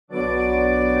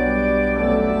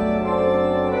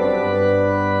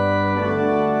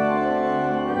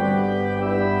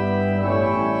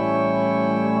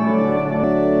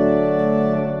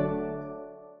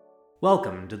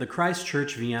Welcome to the Christ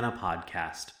Church Vienna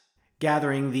podcast,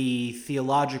 gathering the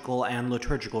theological and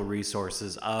liturgical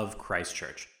resources of Christ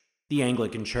Church, the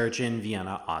Anglican Church in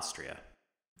Vienna, Austria.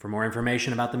 For more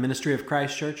information about the ministry of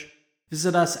Christ Church,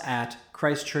 visit us at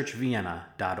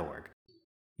christchurchvienna.org.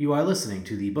 You are listening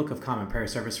to the Book of Common Prayer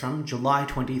service from July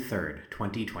 23rd,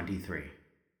 2023.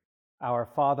 Our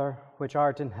Father, which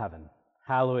art in heaven,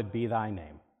 hallowed be thy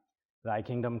name. Thy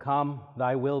kingdom come,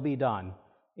 thy will be done,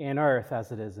 in earth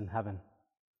as it is in heaven.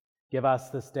 Give us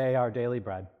this day our daily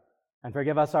bread, and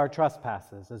forgive us our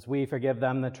trespasses, as we forgive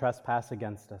them that trespass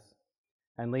against us.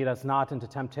 And lead us not into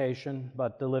temptation,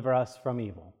 but deliver us from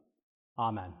evil.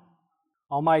 Amen.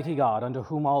 Almighty God, unto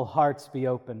whom all hearts be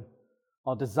open,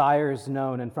 all desires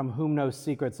known, and from whom no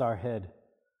secrets are hid,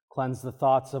 cleanse the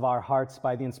thoughts of our hearts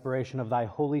by the inspiration of thy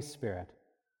Holy Spirit,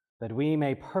 that we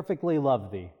may perfectly love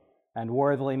thee, and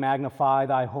worthily magnify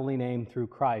thy holy name through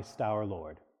Christ our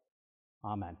Lord.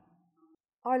 Amen.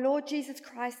 Our Lord Jesus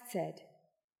Christ said,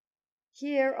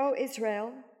 "Hear, O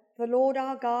Israel, the Lord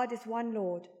our God is one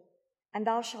Lord, and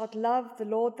thou shalt love the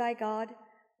Lord thy God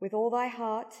with all thy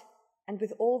heart, and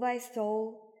with all thy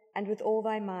soul, and with all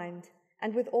thy mind,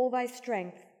 and with all thy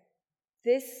strength.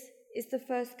 This is the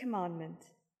first commandment.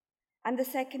 And the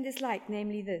second is like,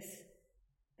 namely this,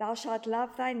 thou shalt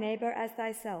love thy neighbor as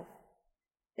thyself.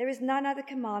 There is none other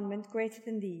commandment greater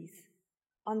than these.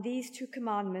 On these two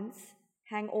commandments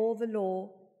hang all the law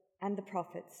and the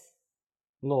prophets."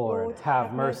 Lord,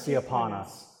 have mercy upon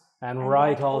us, and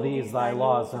write all these thy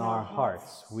laws in our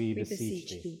hearts, we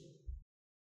beseech thee.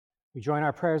 We join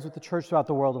our prayers with the Church throughout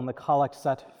the world in the collect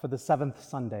set for the seventh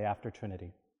Sunday after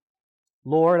Trinity.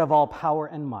 Lord of all power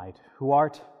and might, who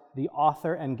art the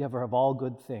author and giver of all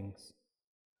good things,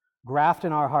 graft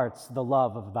in our hearts the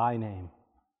love of thy name.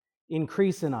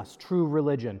 Increase in us true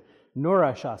religion,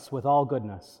 nourish us with all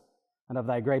goodness, and of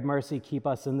thy great mercy keep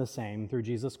us in the same, through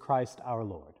Jesus Christ our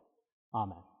Lord.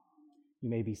 Amen. You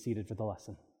may be seated for the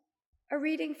lesson. A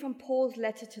reading from Paul's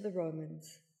letter to the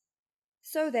Romans.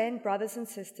 So then, brothers and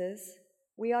sisters,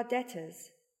 we are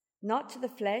debtors, not to the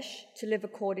flesh, to live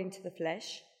according to the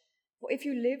flesh. For if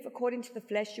you live according to the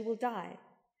flesh, you will die.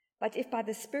 But if by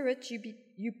the Spirit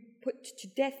you put to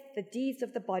death the deeds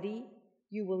of the body,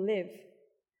 you will live.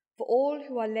 For all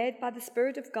who are led by the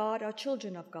Spirit of God are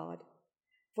children of God.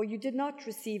 For you did not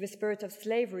receive a spirit of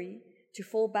slavery to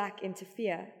fall back into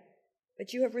fear,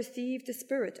 but you have received a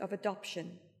spirit of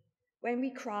adoption. When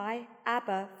we cry,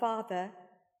 "Abba, Father,"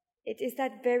 it is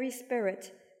that very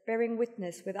Spirit bearing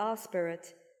witness with our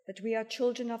spirit that we are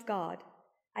children of God,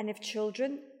 and if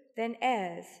children, then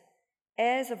heirs,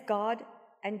 heirs of God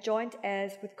and joint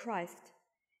heirs with Christ,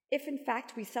 if in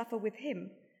fact we suffer with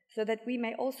him, so that we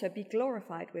may also be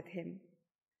glorified with him.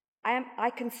 I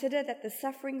consider that the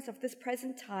sufferings of this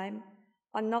present time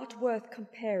are not worth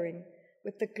comparing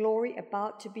with the glory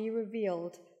about to be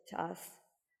revealed to us.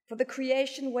 For the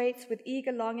creation waits with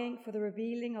eager longing for the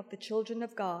revealing of the children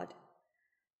of God.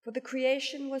 For the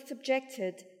creation was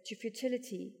subjected to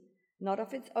futility, not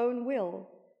of its own will,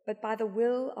 but by the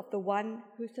will of the one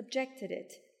who subjected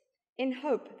it, in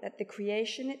hope that the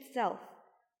creation itself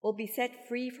will be set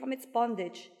free from its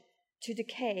bondage to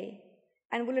decay,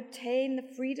 and will obtain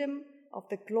the freedom of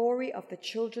the glory of the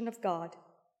children of God.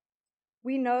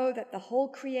 We know that the whole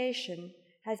creation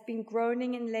has been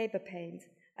groaning in labor pains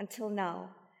until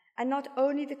now, and not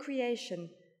only the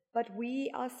creation, but we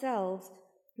ourselves,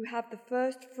 who have the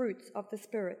first fruits of the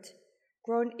Spirit,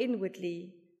 groan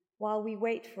inwardly while we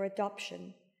wait for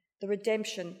adoption, the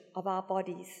redemption of our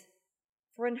bodies.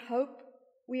 For in hope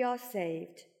we are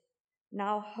saved.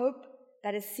 Now hope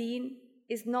that is seen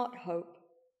is not hope.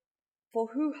 For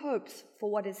who hopes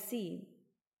for what is seen?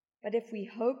 But if we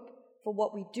hope for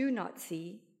what we do not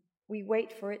see, we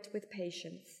wait for it with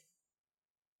patience.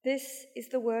 This is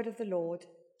the word of the Lord.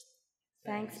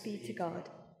 Thanks be to God.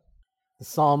 The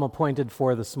psalm appointed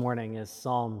for this morning is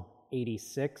Psalm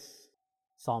 86.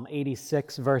 Psalm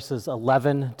 86, verses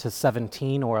 11 to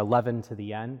 17, or 11 to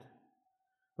the end,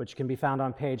 which can be found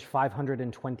on page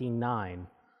 529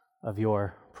 of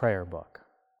your prayer book.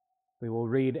 We will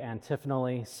read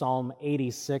antiphonally Psalm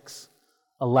 86,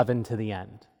 11 to the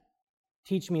end.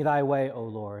 Teach me thy way, O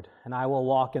Lord, and I will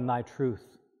walk in thy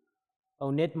truth. O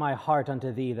knit my heart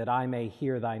unto thee, that I may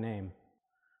hear thy name.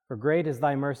 For great is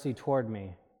thy mercy toward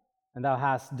me, and thou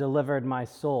hast delivered my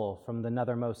soul from the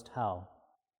nethermost hell.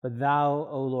 But thou,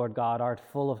 O Lord God, art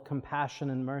full of compassion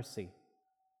and mercy,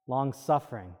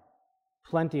 long-suffering,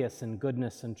 plenteous in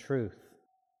goodness and truth.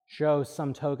 Show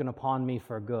some token upon me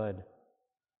for good,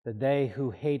 that they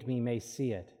who hate me may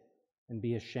see it and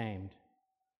be ashamed,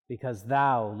 because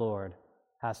thou, Lord,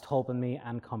 hast holpen me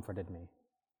and comforted me.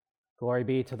 Glory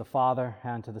be to the Father,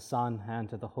 and to the Son, and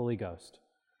to the Holy Ghost,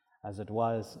 as it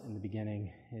was in the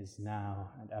beginning, is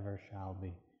now, and ever shall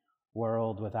be,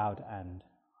 world without end.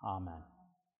 Amen.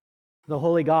 The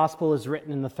Holy Gospel is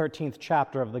written in the 13th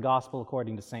chapter of the Gospel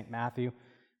according to St. Matthew,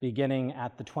 beginning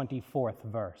at the 24th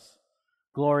verse.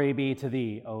 Glory be to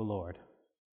thee, O Lord.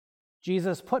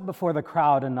 Jesus put before the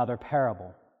crowd another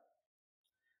parable.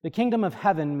 The kingdom of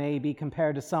heaven may be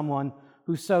compared to someone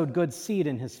who sowed good seed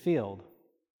in his field.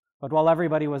 But while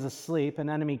everybody was asleep, an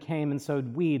enemy came and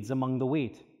sowed weeds among the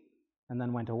wheat, and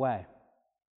then went away.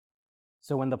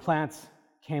 So when the plants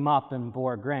came up and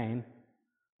bore grain,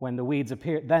 when the weeds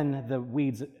appeared, then the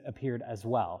weeds appeared as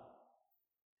well.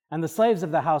 And the slaves of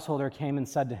the householder came and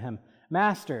said to him,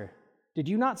 Master, did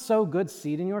you not sow good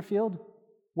seed in your field?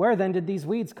 Where then did these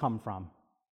weeds come from?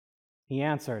 He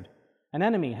answered, An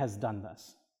enemy has done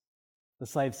this. The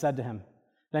slave said to him,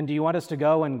 Then do you want us to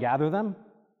go and gather them?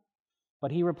 But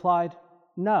he replied,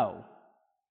 No.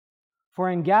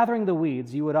 For in gathering the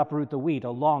weeds, you would uproot the wheat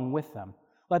along with them.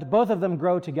 Let both of them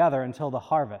grow together until the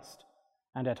harvest.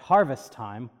 And at harvest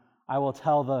time, I will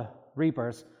tell the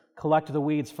reapers, Collect the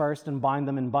weeds first and bind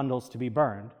them in bundles to be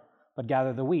burned, but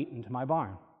gather the wheat into my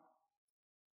barn.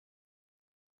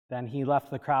 Then he left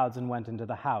the crowds and went into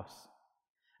the house.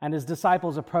 And his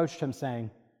disciples approached him, saying,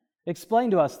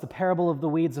 Explain to us the parable of the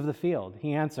weeds of the field.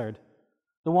 He answered,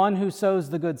 The one who sows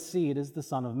the good seed is the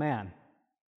Son of Man.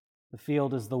 The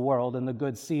field is the world, and the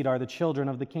good seed are the children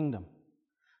of the kingdom.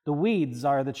 The weeds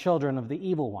are the children of the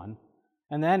evil one,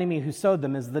 and the enemy who sowed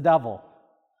them is the devil.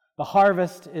 The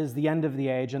harvest is the end of the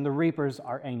age, and the reapers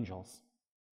are angels.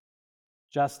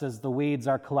 Just as the weeds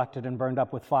are collected and burned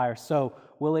up with fire, so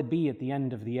will it be at the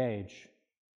end of the age.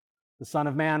 The Son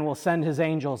of Man will send his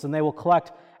angels, and they will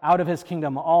collect out of his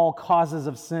kingdom all causes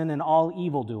of sin and all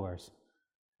evildoers,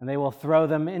 and they will throw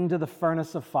them into the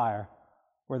furnace of fire,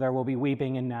 where there will be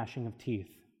weeping and gnashing of teeth.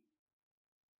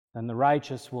 Then the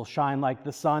righteous will shine like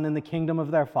the sun in the kingdom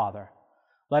of their Father.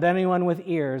 Let anyone with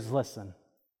ears listen.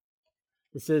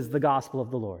 This is the gospel of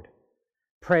the Lord.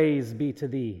 Praise be to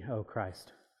thee, O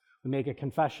Christ. We make a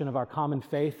confession of our common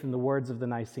faith in the words of the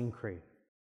Nicene Creed.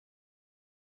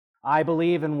 I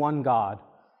believe in one God,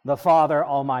 the Father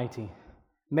Almighty,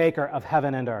 maker of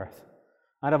heaven and earth,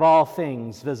 and of all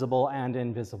things visible and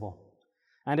invisible,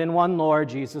 and in one Lord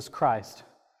Jesus Christ,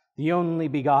 the only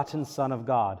begotten Son of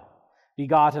God,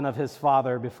 begotten of his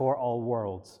Father before all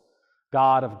worlds,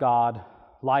 God of God,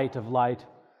 light of light,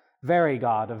 very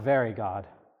God of very God,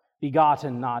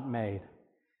 begotten, not made,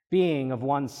 being of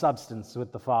one substance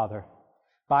with the Father,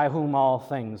 by whom all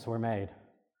things were made,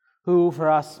 who for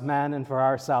us men and for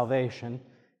our salvation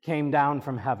came down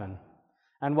from heaven,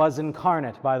 and was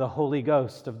incarnate by the Holy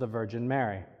Ghost of the Virgin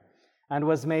Mary, and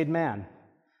was made man,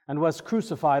 and was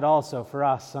crucified also for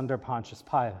us under Pontius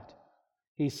Pilate.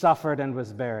 He suffered and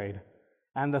was buried,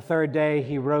 and the third day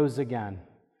he rose again,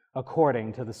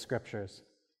 according to the Scriptures,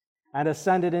 and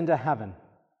ascended into heaven,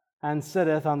 and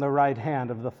sitteth on the right hand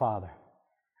of the Father.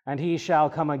 And he shall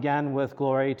come again with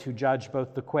glory to judge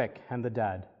both the quick and the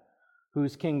dead,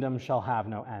 whose kingdom shall have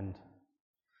no end.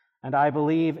 And I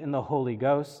believe in the Holy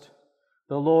Ghost,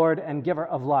 the Lord and giver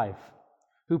of life,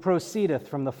 who proceedeth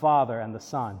from the Father and the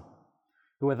Son,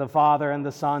 who with the Father and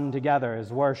the Son together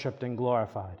is worshipped and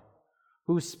glorified,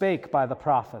 who spake by the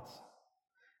prophets.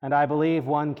 And I believe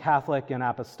one Catholic and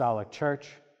Apostolic Church.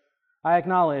 I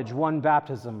acknowledge one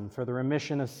baptism for the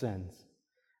remission of sins,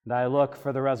 and I look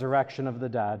for the resurrection of the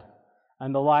dead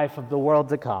and the life of the world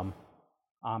to come.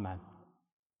 Amen.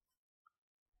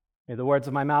 May the words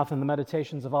of my mouth and the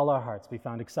meditations of all our hearts be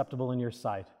found acceptable in your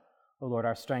sight, O Lord,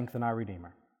 our strength and our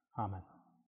Redeemer. Amen.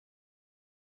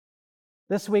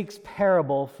 This week's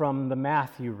parable from the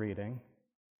Matthew reading,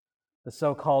 the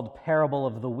so-called parable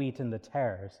of the wheat and the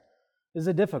tares, is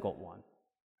a difficult one.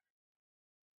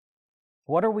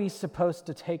 What are we supposed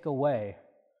to take away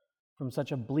from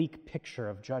such a bleak picture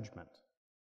of judgment?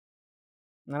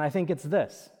 And I think it's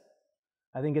this.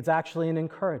 I think it's actually an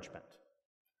encouragement.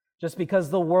 Just because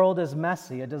the world is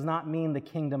messy, it does not mean the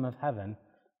kingdom of heaven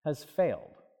has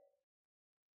failed.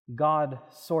 God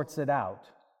sorts it out,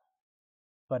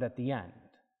 but at the end.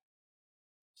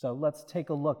 So let's take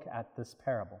a look at this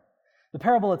parable. The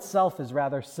parable itself is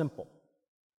rather simple.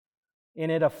 In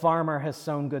it, a farmer has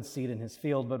sown good seed in his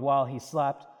field, but while he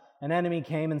slept, an enemy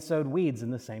came and sowed weeds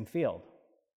in the same field.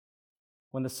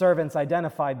 When the servants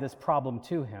identified this problem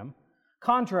to him,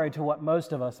 contrary to what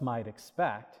most of us might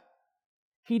expect,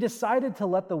 he decided to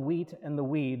let the wheat and the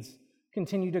weeds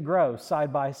continue to grow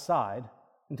side by side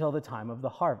until the time of the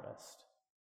harvest.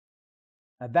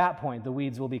 At that point, the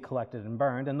weeds will be collected and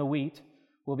burned, and the wheat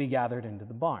will be gathered into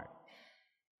the barn.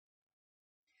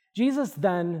 Jesus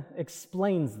then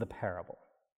explains the parable.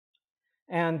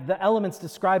 And the elements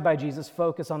described by Jesus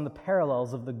focus on the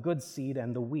parallels of the good seed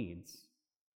and the weeds,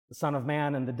 the Son of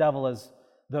Man and the devil as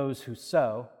those who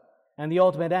sow, and the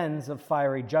ultimate ends of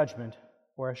fiery judgment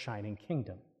or a shining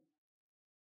kingdom.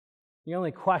 The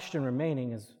only question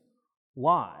remaining is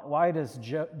why? Why does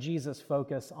Jesus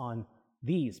focus on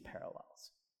these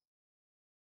parallels?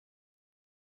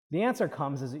 The answer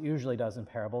comes, as it usually does in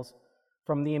parables,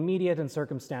 from the immediate and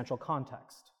circumstantial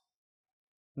context.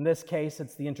 In this case,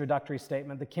 it's the introductory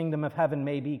statement, the kingdom of heaven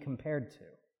may be compared to.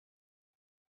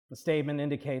 The statement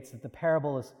indicates that the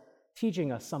parable is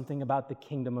teaching us something about the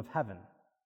kingdom of heaven.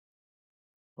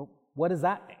 But what does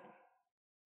that mean?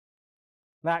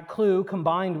 That clue,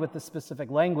 combined with the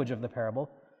specific language of the parable,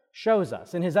 shows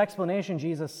us. In his explanation,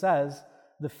 Jesus says,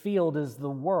 the field is the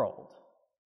world.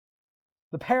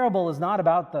 The parable is not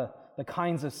about the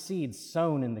kinds of seeds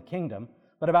sown in the kingdom,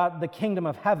 but about the kingdom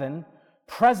of heaven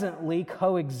presently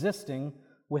coexisting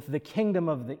with the kingdom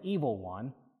of the evil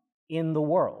one in the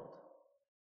world.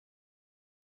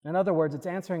 In other words, it's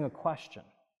answering a question.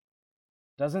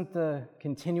 Doesn't the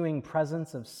continuing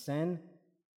presence of sin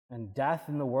and death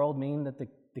in the world mean that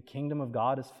the kingdom of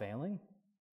God is failing?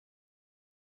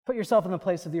 Put yourself in the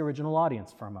place of the original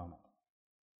audience for a moment.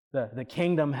 The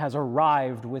kingdom has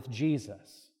arrived with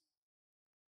Jesus.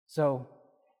 So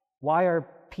why are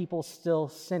people still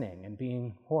sinning and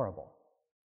being horrible?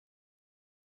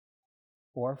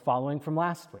 Or following from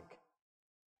last week,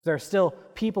 there are still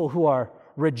people who are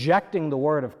rejecting the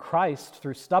word of Christ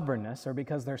through stubbornness or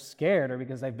because they're scared or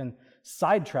because they've been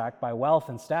sidetracked by wealth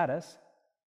and status.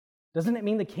 Doesn't it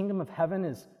mean the kingdom of heaven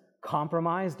is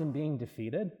compromised and being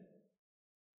defeated?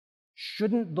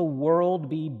 Shouldn't the world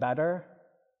be better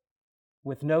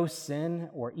with no sin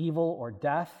or evil or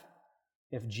death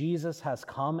if Jesus has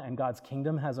come and God's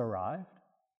kingdom has arrived?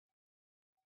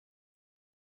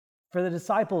 For the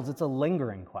disciples, it's a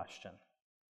lingering question.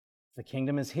 If the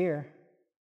kingdom is here,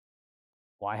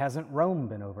 why hasn't Rome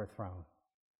been overthrown?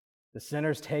 The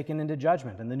sinners taken into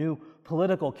judgment and the new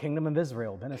political kingdom of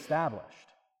Israel been established?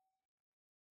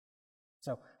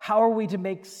 So how are we to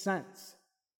make sense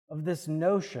of this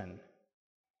notion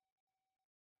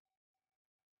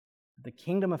that the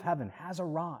kingdom of heaven has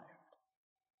arrived,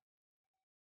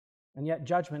 and yet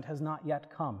judgment has not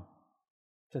yet come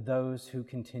to those who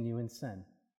continue in sin?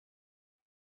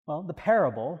 Well, the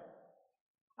parable,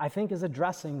 I think, is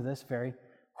addressing this very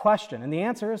question. And the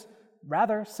answer is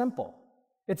rather simple.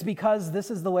 It's because this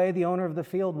is the way the owner of the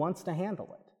field wants to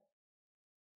handle it.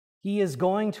 He is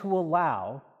going to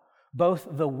allow both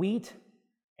the wheat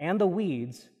and the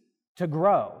weeds to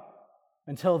grow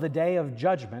until the day of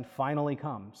judgment finally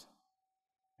comes.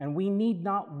 And we need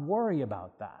not worry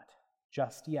about that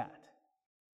just yet.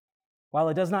 While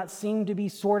it does not seem to be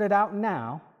sorted out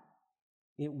now,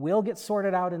 it will get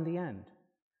sorted out in the end.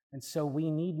 And so we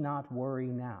need not worry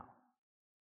now.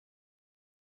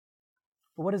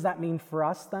 But what does that mean for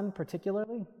us then,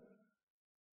 particularly?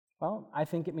 Well, I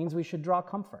think it means we should draw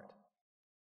comfort.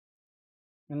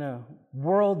 In a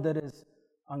world that is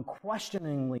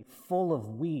unquestioningly full of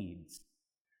weeds,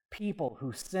 people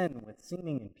who sin with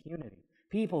seeming impunity,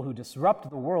 people who disrupt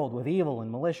the world with evil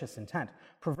and malicious intent,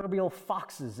 proverbial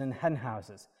foxes in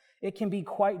henhouses, it can be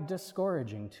quite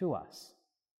discouraging to us.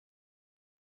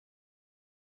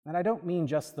 And I don't mean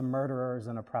just the murderers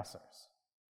and oppressors.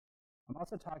 I'm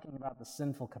also talking about the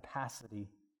sinful capacity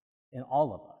in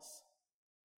all of us.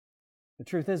 The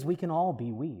truth is, we can all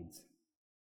be weeds.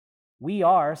 We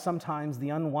are sometimes the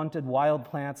unwanted wild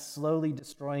plants slowly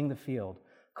destroying the field,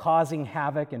 causing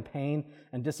havoc and pain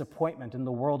and disappointment in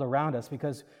the world around us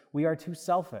because we are too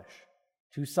selfish,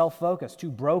 too self-focused,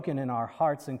 too broken in our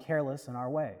hearts and careless in our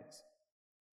ways.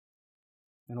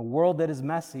 In a world that is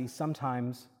messy,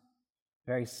 sometimes,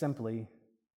 very simply,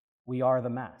 we are the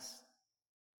mess.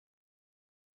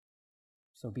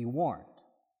 So be warned,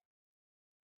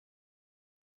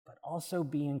 but also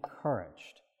be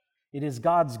encouraged. It is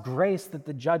God's grace that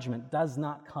the judgment does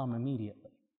not come immediately.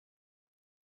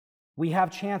 We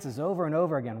have chances over and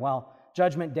over again, while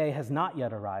Judgment Day has not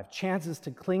yet arrived, chances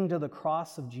to cling to the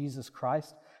cross of Jesus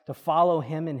Christ, to follow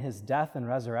him in his death and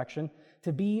resurrection,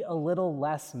 to be a little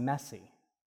less messy.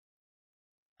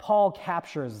 Paul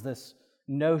captures this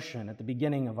notion at the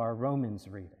beginning of our Romans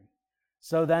reading.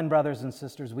 So then, brothers and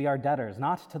sisters, we are debtors,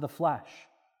 not to the flesh,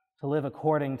 to live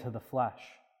according to the flesh.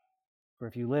 For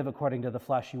if you live according to the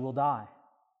flesh, you will die.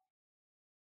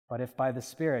 But if by the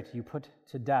Spirit you put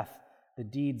to death the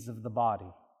deeds of the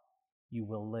body, you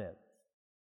will live.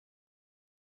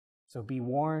 So be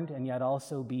warned and yet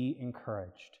also be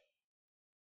encouraged.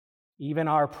 Even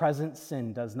our present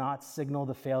sin does not signal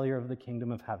the failure of the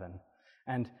kingdom of heaven.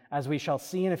 And as we shall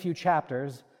see in a few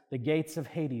chapters, the gates of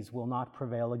Hades will not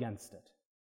prevail against it.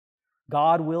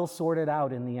 God will sort it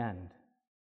out in the end.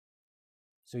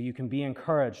 So you can be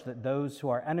encouraged that those who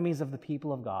are enemies of the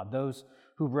people of God, those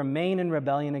who remain in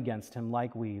rebellion against him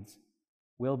like weeds,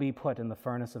 will be put in the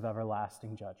furnace of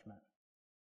everlasting judgment.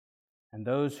 And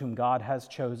those whom God has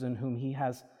chosen, whom he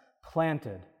has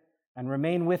planted, and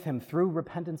remain with him through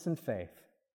repentance and faith,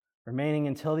 remaining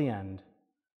until the end,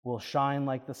 will shine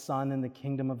like the sun in the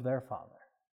kingdom of their Father.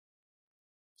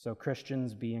 So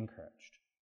Christians, be encouraged.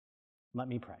 Let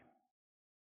me pray.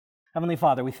 Heavenly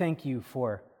Father, we thank you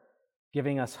for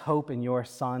giving us hope in your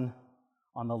Son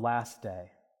on the last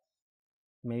day.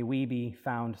 May we be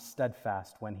found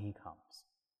steadfast when he comes.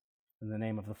 In the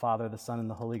name of the Father, the Son, and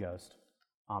the Holy Ghost.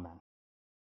 Amen.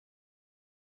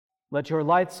 Let your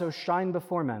light so shine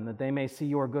before men that they may see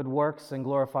your good works and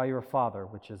glorify your Father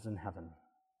which is in heaven.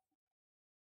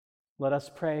 Let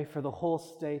us pray for the whole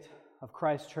state of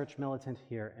Christ Church militant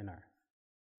here in earth.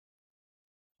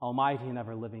 Almighty and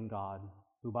ever-living God,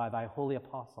 who by thy holy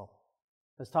apostle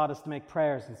has taught us to make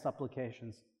prayers and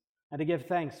supplications and to give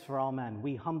thanks for all men,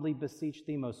 we humbly beseech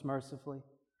thee most mercifully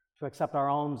to accept our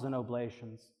alms and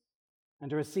oblations and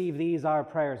to receive these our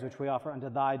prayers which we offer unto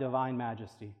thy divine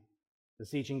majesty,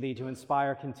 beseeching thee to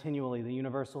inspire continually the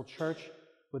universal church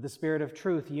with the spirit of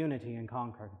truth, unity, and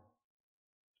concord.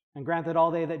 And grant that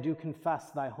all they that do confess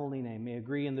thy holy name may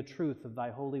agree in the truth of thy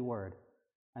holy word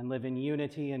and live in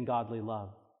unity and godly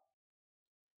love.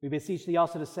 We beseech thee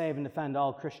also to save and defend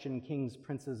all Christian kings,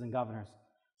 princes, and governors,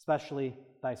 especially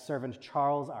thy servant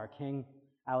Charles, our king,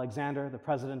 Alexander, the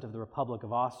president of the Republic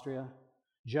of Austria,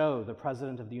 Joe, the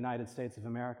president of the United States of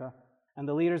America, and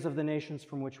the leaders of the nations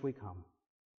from which we come,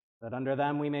 that under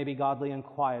them we may be godly and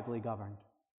quietly governed.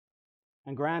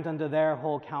 And grant unto their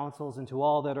whole councils and to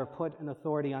all that are put in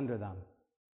authority under them,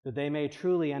 that they may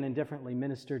truly and indifferently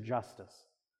minister justice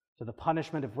to the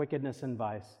punishment of wickedness and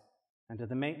vice, and to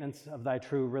the maintenance of thy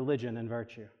true religion and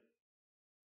virtue.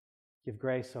 Give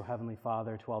grace, O Heavenly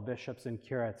Father, to all bishops and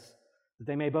curates, that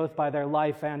they may both by their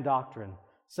life and doctrine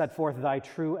set forth thy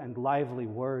true and lively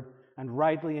word, and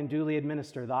rightly and duly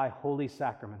administer thy holy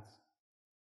sacraments.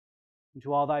 And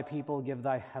to all thy people give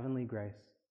thy heavenly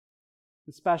grace,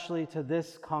 especially to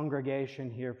this congregation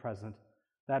here present,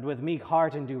 that with meek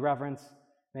heart and due reverence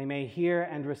they may hear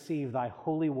and receive thy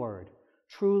holy word,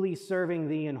 truly serving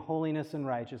thee in holiness and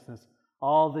righteousness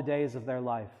all the days of their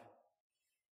life.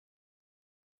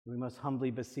 We most humbly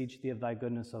beseech thee of thy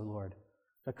goodness, O Lord,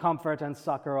 to comfort and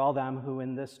succor all them who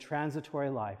in this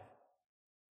transitory life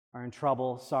are in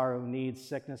trouble, sorrow, need,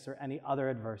 sickness, or any other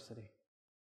adversity.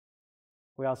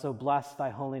 We also bless thy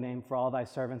holy name for all thy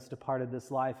servants departed this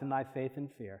life in thy faith and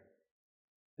fear,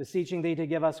 beseeching thee to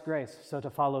give us grace so to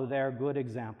follow their good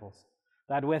examples,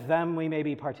 that with them we may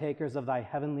be partakers of thy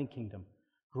heavenly kingdom.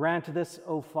 Grant this,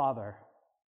 O Father,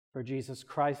 for Jesus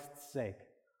Christ's sake,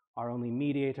 our only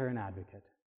mediator and advocate.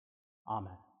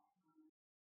 Amen.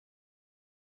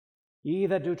 Ye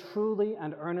that do truly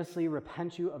and earnestly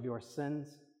repent you of your sins,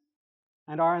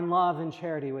 and are in love and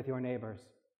charity with your neighbors,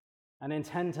 and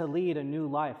intend to lead a new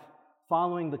life,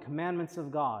 following the commandments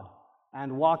of God,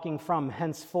 and walking from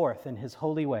henceforth in his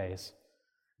holy ways,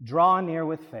 draw near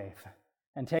with faith,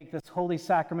 and take this holy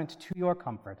sacrament to your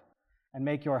comfort, and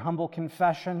make your humble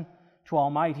confession to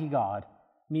Almighty God,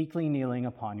 meekly kneeling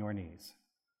upon your knees.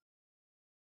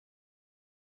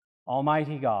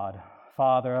 Almighty God,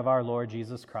 Father of our Lord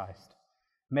Jesus Christ,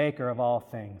 maker of all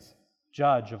things,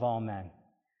 judge of all men,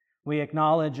 we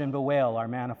acknowledge and bewail our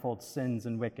manifold sins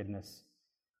and wickedness,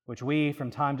 which we from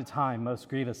time to time most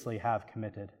grievously have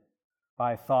committed,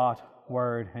 by thought,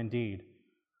 word, and deed,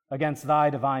 against thy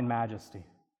divine majesty,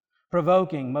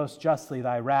 provoking most justly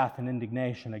thy wrath and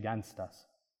indignation against us.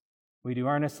 We do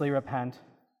earnestly repent,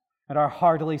 and are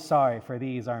heartily sorry for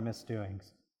these our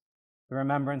misdoings. The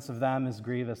remembrance of them is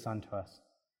grievous unto us.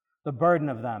 The burden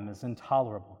of them is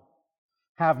intolerable.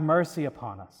 Have mercy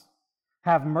upon us.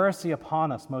 Have mercy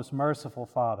upon us, most merciful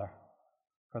Father.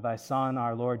 For thy Son,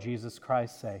 our Lord Jesus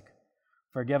Christ's sake,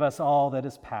 forgive us all that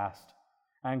is past,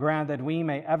 and grant that we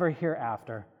may ever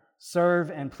hereafter serve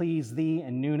and please thee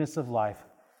in newness of life,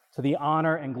 to the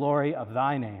honor and glory of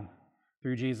thy name,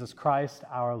 through Jesus Christ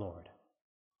our Lord.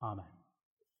 Amen.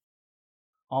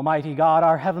 Almighty God,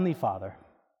 our heavenly Father,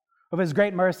 of his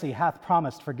great mercy hath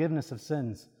promised forgiveness of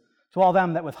sins to all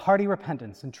them that with hearty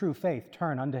repentance and true faith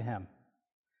turn unto him.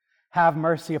 Have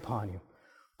mercy upon you,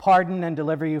 pardon and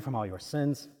deliver you from all your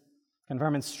sins,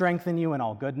 confirm and strengthen you in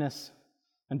all goodness,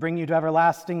 and bring you to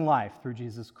everlasting life through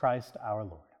Jesus Christ our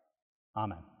Lord.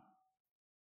 Amen.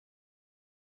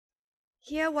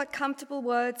 Hear what comfortable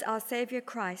words our Saviour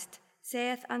Christ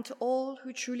saith unto all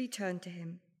who truly turn to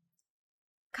him.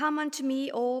 Come unto me,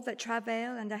 all that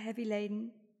travail and are heavy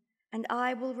laden, and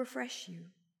I will refresh you.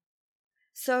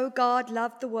 So God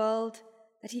loved the world,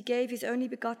 that he gave his only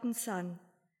begotten Son,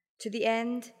 to the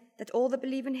end that all that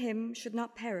believe in him should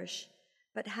not perish,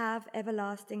 but have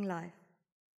everlasting life.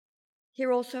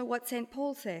 Hear also what St.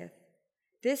 Paul saith,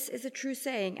 This is a true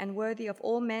saying, and worthy of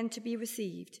all men to be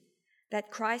received, that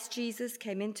Christ Jesus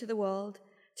came into the world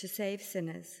to save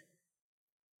sinners.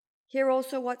 Hear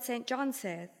also what St. John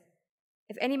saith,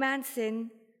 If any man sin,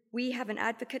 we have an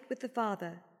advocate with the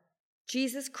Father,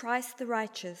 Jesus Christ the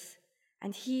righteous,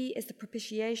 and he is the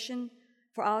propitiation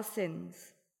for our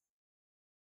sins.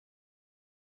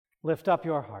 Lift up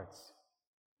your hearts.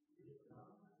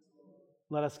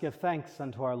 Let us give thanks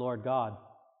unto our Lord God.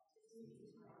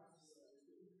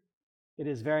 It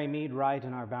is very meet, right,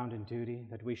 and our bounden duty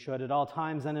that we should at all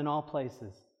times and in all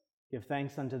places give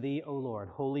thanks unto thee, O Lord,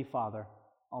 Holy Father,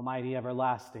 Almighty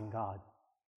everlasting God.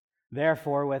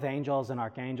 Therefore, with angels and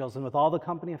archangels and with all the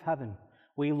company of heaven,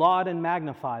 we laud and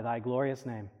magnify thy glorious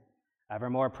name,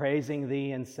 evermore praising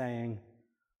thee and saying,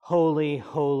 Holy,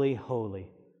 holy, holy,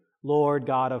 Lord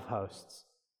God of hosts,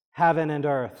 heaven and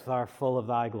earth are full of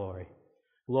thy glory.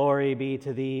 Glory be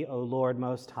to thee, O Lord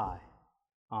Most High.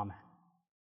 Amen.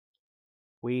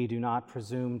 We do not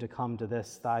presume to come to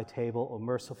this thy table, O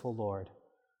merciful Lord,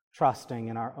 trusting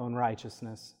in our own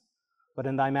righteousness, but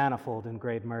in thy manifold and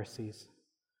great mercies.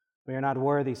 We are not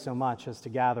worthy so much as to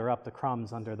gather up the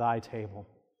crumbs under thy table,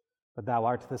 but thou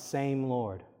art the same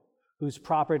Lord, whose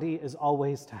property is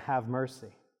always to have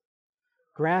mercy.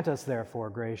 Grant us,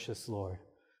 therefore, gracious Lord,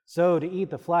 so to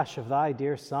eat the flesh of thy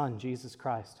dear Son, Jesus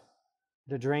Christ,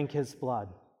 to drink his blood,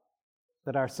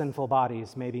 that our sinful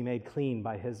bodies may be made clean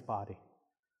by his body,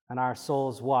 and our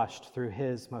souls washed through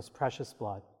his most precious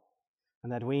blood,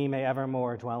 and that we may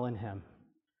evermore dwell in him,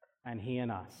 and he in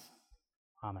us.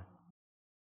 Amen.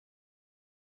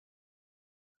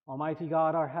 Almighty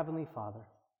God, our heavenly Father,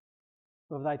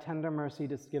 who of thy tender mercy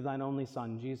didst give thine only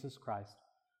Son, Jesus Christ,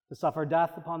 to suffer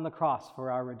death upon the cross for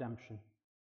our redemption,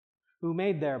 who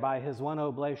made there by his one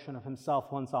oblation of himself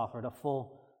once offered a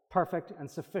full, perfect, and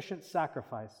sufficient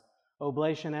sacrifice,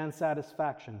 oblation and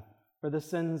satisfaction for the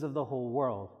sins of the whole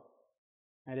world,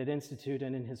 and did institute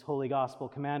and in his holy gospel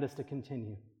command us to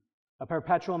continue a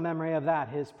perpetual memory of that,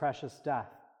 his precious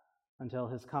death, until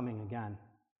his coming again.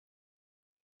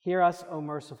 Hear us, O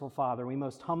merciful Father, we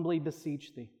most humbly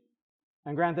beseech thee,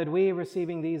 and grant that we,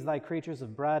 receiving these thy creatures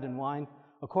of bread and wine,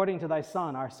 according to thy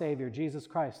Son, our Savior, Jesus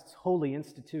Christ's holy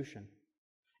institution,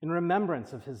 in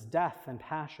remembrance of his death and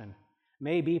passion,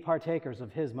 may be partakers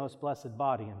of his most blessed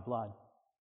body and blood,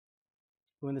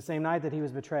 who in the same night that he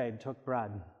was betrayed took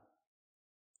bread,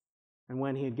 and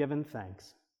when he had given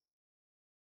thanks,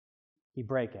 he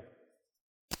brake it,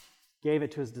 gave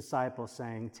it to his disciples,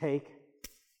 saying, Take,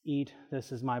 eat,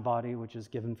 this is my body, which is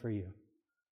given for you.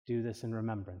 Do this in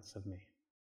remembrance of me.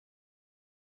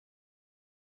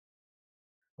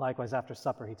 Likewise, after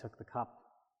supper, he took the cup.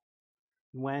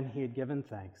 And when he had given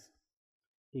thanks,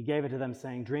 he gave it to them,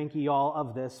 saying, Drink ye all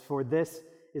of this, for this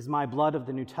is my blood of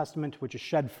the New Testament, which is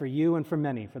shed for you and for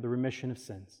many for the remission of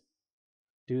sins.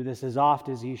 Do this as oft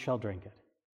as ye shall drink it,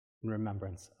 in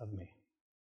remembrance of me.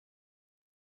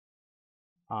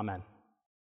 Amen.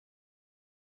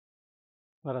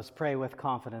 Let us pray with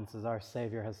confidence as our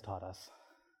Savior has taught us.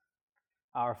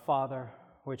 Our Father,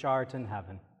 which art in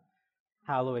heaven,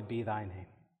 hallowed be thy name.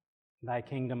 Thy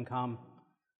kingdom come,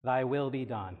 thy will be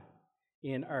done,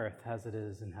 in earth as it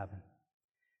is in heaven.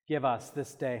 Give us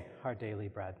this day our daily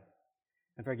bread,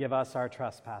 and forgive us our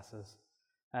trespasses,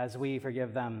 as we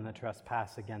forgive them that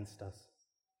trespass against us.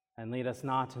 And lead us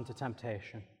not into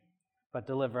temptation, but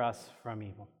deliver us from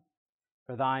evil.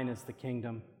 For thine is the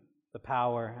kingdom, the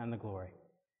power, and the glory,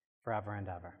 forever and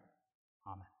ever.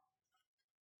 Amen.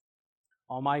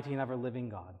 Almighty and ever-living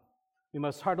God, we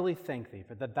most heartily thank thee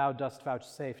for that thou dost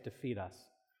vouchsafe to feed us,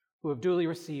 who have duly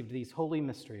received these holy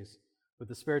mysteries with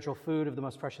the spiritual food of the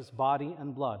most precious body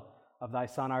and blood of thy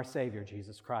Son, our Savior,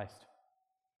 Jesus Christ,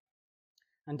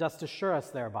 and dost assure us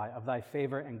thereby of thy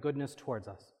favor and goodness towards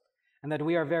us, and that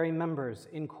we are very members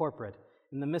incorporate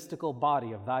in the mystical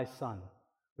body of thy Son,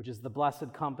 which is the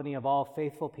blessed company of all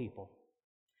faithful people,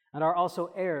 and are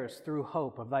also heirs through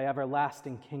hope of thy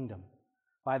everlasting kingdom,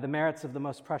 by the merits of the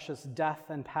most precious death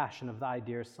and passion of thy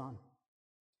dear Son.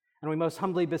 And we most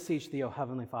humbly beseech thee, O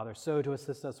Heavenly Father, so to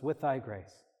assist us with thy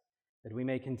grace, that we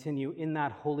may continue in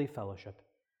that holy fellowship,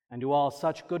 and do all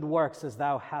such good works as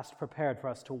thou hast prepared for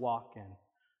us to walk in,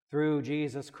 through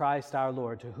Jesus Christ our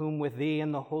Lord, to whom with thee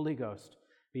and the Holy Ghost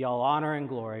be all honor and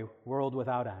glory, world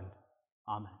without end.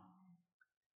 Amen.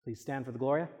 Please stand for the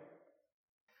Gloria.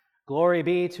 Glory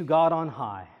be to God on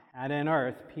high, and in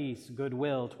earth peace,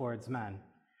 goodwill towards men.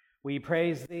 We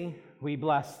praise thee, we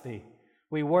bless thee,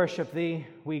 we worship thee,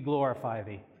 we glorify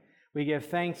thee. We give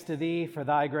thanks to thee for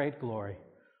thy great glory,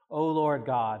 O Lord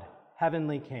God,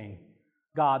 heavenly King,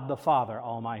 God the Father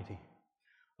Almighty.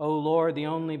 O Lord, the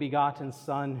only begotten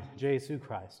Son, Jesus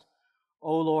Christ.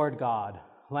 O Lord God,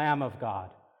 Lamb of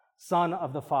God, Son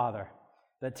of the Father,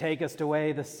 that takest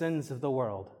away the sins of the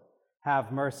world,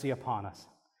 have mercy upon us.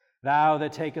 Thou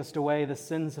that takest away the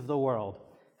sins of the world,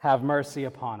 have mercy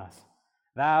upon us.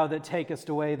 Thou that takest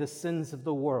away the sins of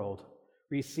the world,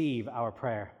 receive our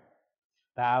prayer.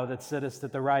 Thou that sittest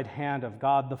at the right hand of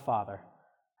God the Father,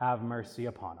 have mercy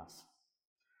upon us.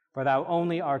 For thou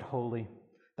only art holy,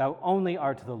 thou only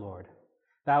art the Lord.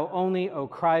 Thou only, O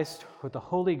Christ, with the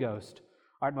Holy Ghost,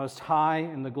 art most high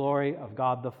in the glory of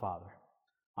God the Father.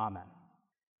 Amen.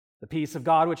 The peace of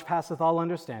God, which passeth all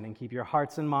understanding, keep your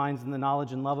hearts and minds in the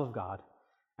knowledge and love of God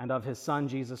and of his Son,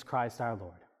 Jesus Christ our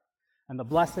Lord. And the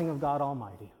blessing of God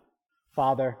Almighty,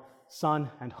 Father, Son,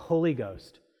 and Holy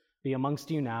Ghost, be amongst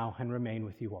you now and remain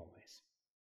with you always.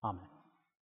 Amen.